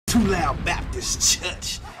Too Loud Baptist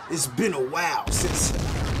Church. It's been a while since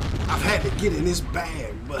I've had to get in this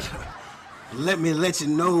bag, but let me let you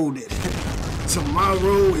know that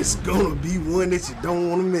tomorrow is gonna be one that you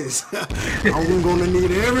don't wanna miss. I'm gonna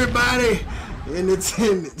need everybody in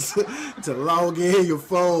attendance to log in your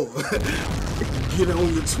phone, get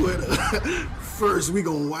on your Twitter. First, we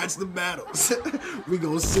gonna watch the battles. We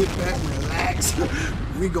gonna sit back, relax.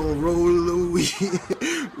 We gonna roll a little weed.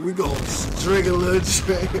 We gonna drink a little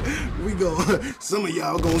drink. Some of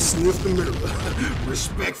y'all gonna sniff the mirror,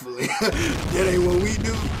 respectfully. That ain't what we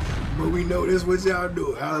do, but we know that's what y'all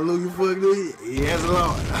do. Hallelujah, fuck this. Yes,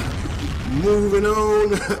 Lord. Moving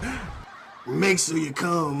on. Make sure you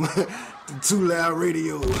come to Too Loud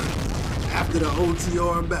Radio after the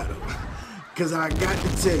OTR battle. Cause I got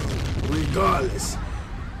to tell you, regardless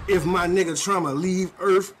if my nigga Trauma leave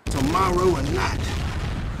Earth tomorrow or not,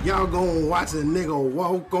 y'all gonna watch a nigga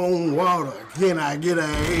walk on water. Can I get an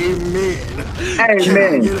amen?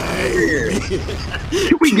 Amen.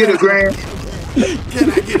 Can we get a gram?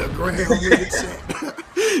 Can I get a gram in the chat?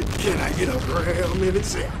 Can I get a gram in the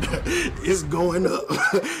chat? It's going up.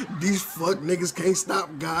 These fuck niggas can't stop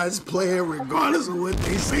God's plan regardless of what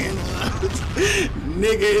they saying.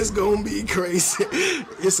 Nigga, it's gonna be crazy.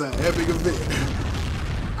 It's an epic event.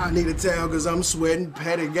 I need a towel because I'm sweating.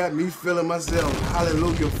 Patty got me feeling myself.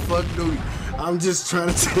 Hallelujah, fuck dude. I'm just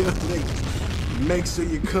trying to tell niggas, make sure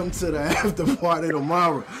you come to the after party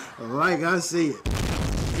tomorrow. Like I said,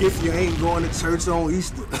 if you ain't going to church on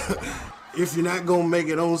Easter, if you're not gonna make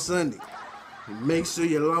it on Sunday, make sure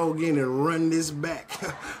you log in and run this back.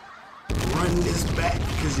 Run this back,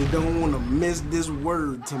 because you don't want to miss this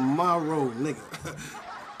word tomorrow, nigga.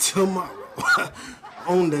 Tomorrow.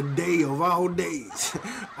 On the day of all days,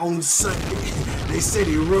 on Sunday. They said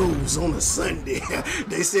he rose on a Sunday.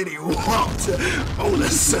 They said he walked on a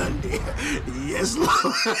Sunday. Yes, Lord.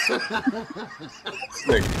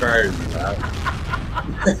 That's crazy, man.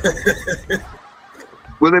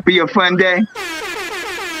 Will it be a fun day?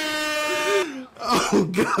 Oh,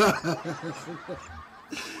 God.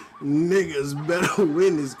 Niggas better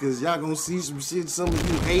win this, because y'all gonna see some shit some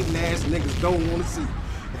of you hating ass niggas don't want to see.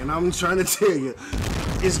 And I'm trying to tell you,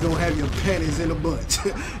 it's gonna have your panties in a bunch.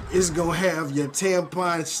 It's gonna have your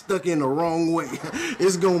tampon stuck in the wrong way.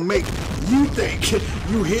 It's gonna make you think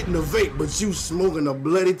you hitting a vape, but you smoking a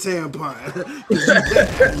bloody tampon. Cause you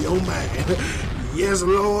got out of your mind. Yes,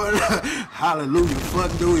 Lord. Hallelujah.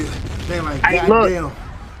 Fuck do you. They like, goddamn.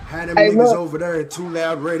 How them niggas over there at Too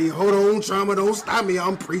Loud Radio. Hold on, Trauma, don't stop me.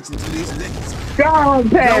 I'm preaching to these niggas. Go on,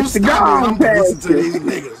 Pastor. Go on, Pastor. I'm preaching to these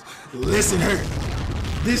niggas. Listen here.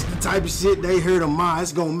 This the type of shit they heard of mine.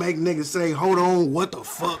 It's gonna make niggas say, hold on, what the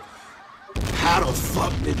fuck? How the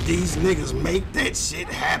fuck did these niggas make that shit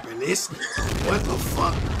happen? It's, what the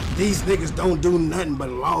fuck? These niggas don't do nothing but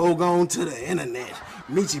log on to the internet.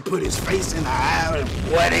 Michi put his face in the eye and,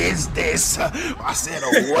 what is this? I said,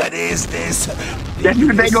 what is this? That's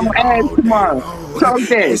what they gonna ask tomorrow. Talk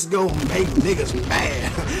that. It's gonna make niggas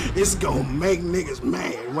mad. It's gonna make niggas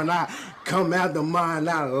mad. When I come out the mine,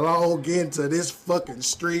 I log into this fucking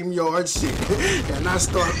StreamYard shit and I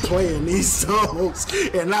start playing these songs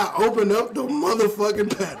and I open up the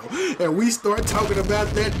motherfucking battle and we start talking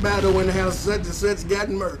about that battle and how such and such got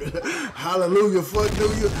murdered. Hallelujah, fuck do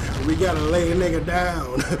you? We gotta lay a nigga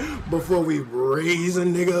down before we raise a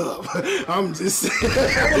nigga up. I'm just saying,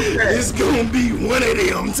 it's gonna be one of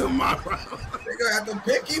them tomorrow. They gonna have to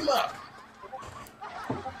pick him up.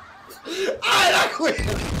 I quit.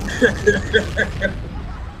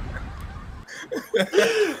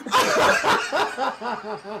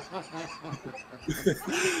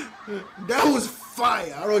 That was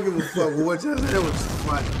fire. I don't give a fuck what y'all said. That was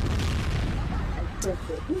fire.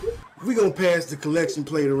 We gonna pass the collection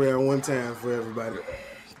plate around one time for everybody.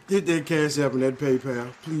 Hit that Cash App and that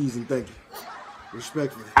PayPal, please and thank you.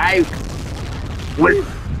 Respectfully.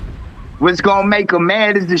 What's gonna make them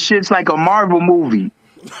mad is the shit's like a Marvel movie.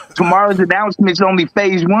 Tomorrow's announcement's only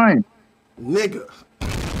phase 1. Nigga.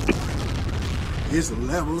 It's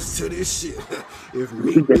levels to this shit. If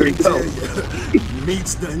Meat didn't tell you,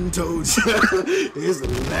 Meat's done told you. It's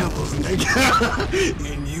levels,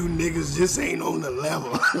 nigga. And you niggas just ain't on the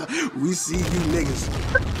level. We see you niggas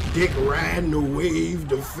dick riding the wave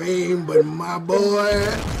to fame, but my boy,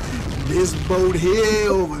 this boat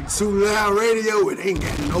here over Too Loud Radio, it ain't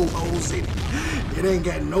got no hoes in it. It ain't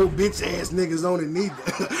got no bitch ass niggas on it neither.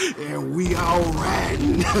 And we all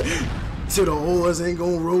riding till the oars ain't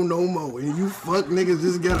gonna roll no more. And you fuck niggas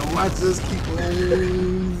just gotta watch us keep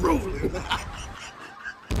on rolling.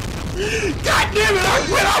 God damn it, I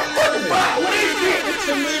quit. I'm fucking fine. What is it? It's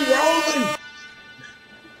me rolling.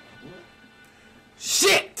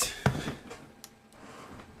 Shit.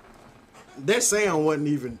 That sound wasn't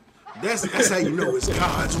even. That's how you know it's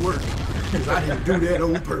God's work. Cause I didn't do that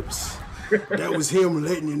on purpose. That was him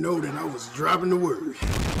letting you know that I was dropping the word.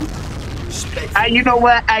 Respectful. You know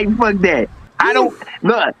what? Fuck that. I don't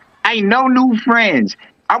look. Ain't no new friends.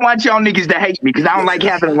 I want y'all niggas to hate me because I don't like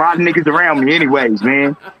having a lot of niggas around me, anyways,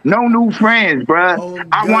 man. No new friends, bruh. Oh,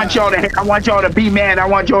 I want y'all to be mad. I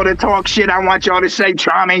want y'all to talk shit. I want y'all to say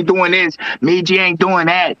Trom ain't doing this, Meiji ain't doing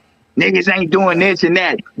that. Niggas ain't doing this and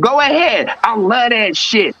that. Go ahead. I love that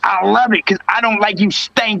shit. I love it because I don't like you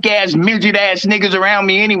stank ass, midget ass niggas around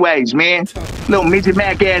me anyways, man. Little midget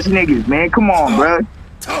Mac ass niggas, man. Come on, bruh.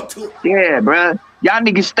 Talk to him. Yeah, bruh. Y'all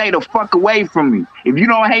niggas stay the fuck away from me. If you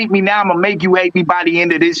don't hate me now, I'm gonna make you hate me by the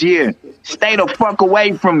end of this year. Stay the fuck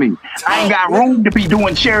away from me. I ain't got room to be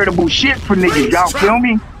doing charitable shit for niggas. Y'all feel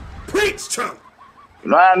me? Preach, Trump. You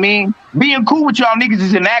know what I mean? Being cool with y'all niggas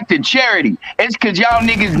is an act of charity. It's cause y'all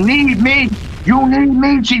niggas need me. You need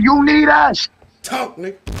me, you need us. Talk,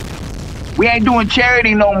 nigga. We ain't doing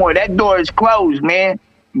charity no more. That door is closed, man.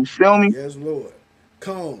 You feel me? Yes, Lord.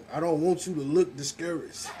 Calm. I don't want you to look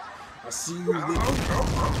discouraged. I see you looking.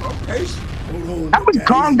 I'm patient. Hold on. I was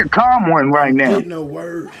calm the calm one right now. Getting a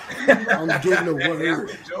word. I'm getting a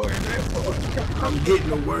word. I'm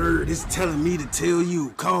getting a word. It's telling me to tell you,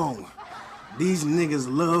 calm. These niggas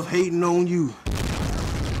love hating on you.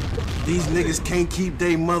 These niggas can't keep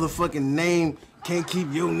their motherfucking name, can't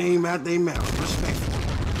keep your name out their mouth.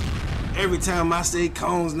 Respectful. Every time I say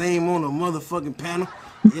Cone's name on a motherfucking panel,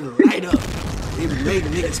 it light up. It make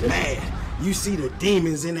niggas mad. You see the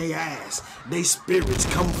demons in their eyes. They spirits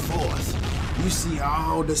come forth. You see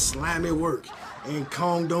all the slimy work. And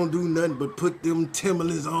Kong don't do nothing but put them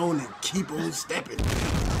Timberlands on and keep on stepping.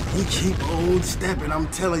 He keep on stepping. I'm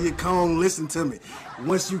telling you, Kong, listen to me.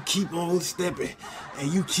 Once you keep on stepping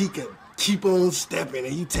and you keep on stepping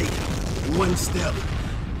and you take one step,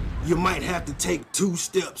 you might have to take 2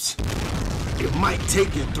 steps. It might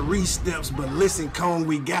take you 3 steps, but listen, Kong,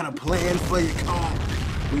 we got a plan for you, Kong.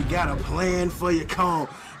 We got a plan for you, Kong.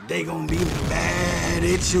 They gonna be mad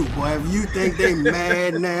at you, boy. If you think they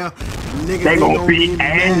mad now, nigga, they gonna be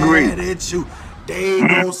angry mad at you. They ain't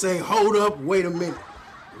gonna say, hold up, wait a minute.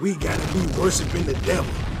 We gotta be worshiping the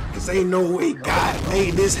devil. Cause ain't no way God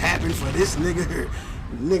made this happen for this nigga here.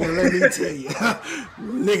 Nigga, let me tell you.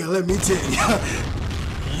 Nigga, let me tell you.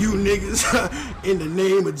 You niggas, in the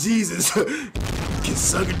name of Jesus, can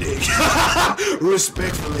suck a dick.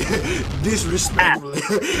 Respectfully, disrespectfully.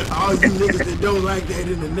 All you niggas that don't like that,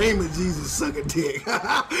 in the name of Jesus, suck a dick.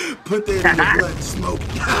 Put that in the blood and smoke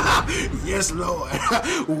it. Yes, Lord.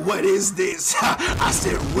 What is this? I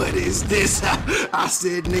said, what is this? I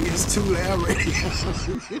said, nigga, it's too loud already.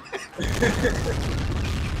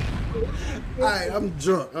 Alright, I'm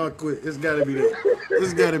drunk. I'll quit. It's gotta be that.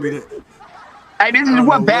 It's gotta be that. Hey, this is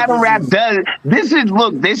what battle rap does. This is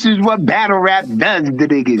what battle rap does to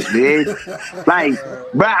niggas, man. Like,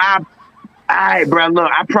 bro, look,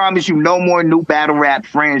 I promise you no more new battle rap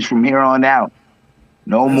friends from here on out.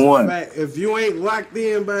 No more. If you ain't locked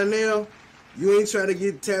in by now, you ain't trying to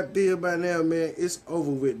get tapped in by now, man, it's over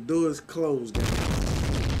with. Doors closed,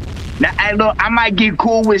 guys. Now, hey, look, I might get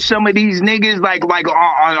cool with some of these niggas, like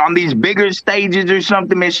on these bigger stages or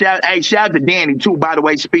something, man. Shout out to Danny, too, by the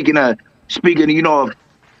way, speaking of, you know,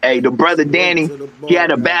 hey, the brother Danny, he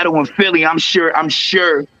had a battle in Philly. I'm sure,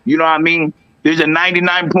 you know what I mean? There's a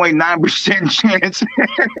 99.9% chance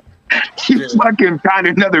he's fucking found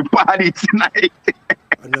another body tonight.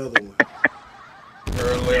 Another one.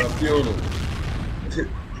 Early on funeral.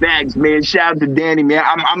 Thanks, man. Shout out to Danny, man.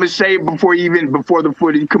 I'm gonna say it before the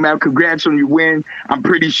footage come out. Congrats on your win. I'm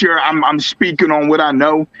pretty sure I'm speaking on what I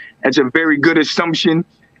know. That's a very good assumption.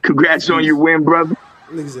 Congrats on your win, brother.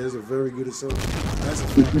 Niggas, that's a very good assumption. That's a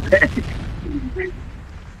fact.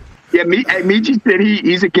 Yeah, Michi said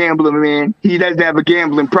he's a gambler, man. He doesn't have a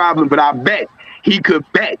gambling problem, but I bet he could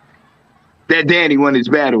bet that Danny won his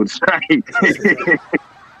battle. Right?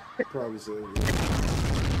 Probably so.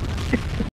 Yeah.